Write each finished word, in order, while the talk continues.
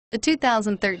The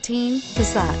 2013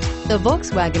 Passat. The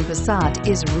Volkswagen Passat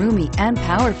is roomy and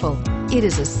powerful. It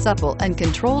is a supple and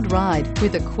controlled ride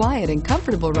with a quiet and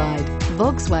comfortable ride.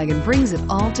 Volkswagen brings it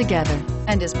all together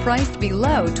and is priced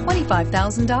below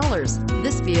 $25,000.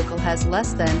 This vehicle has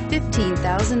less than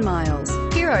 15,000 miles.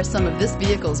 Here are some of this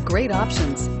vehicle's great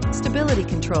options: stability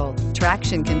control,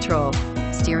 traction control,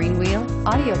 steering wheel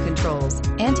audio controls,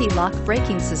 anti-lock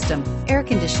braking system, air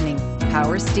conditioning,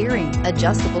 power steering,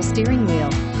 adjustable steering wheel,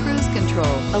 cruise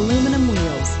control, aluminum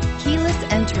wheels, keyless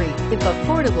entry. If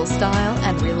affordable style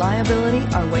and reliability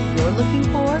are what you're looking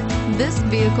for, this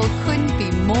vehicle couldn't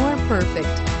be more perfect.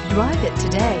 Drive it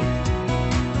today.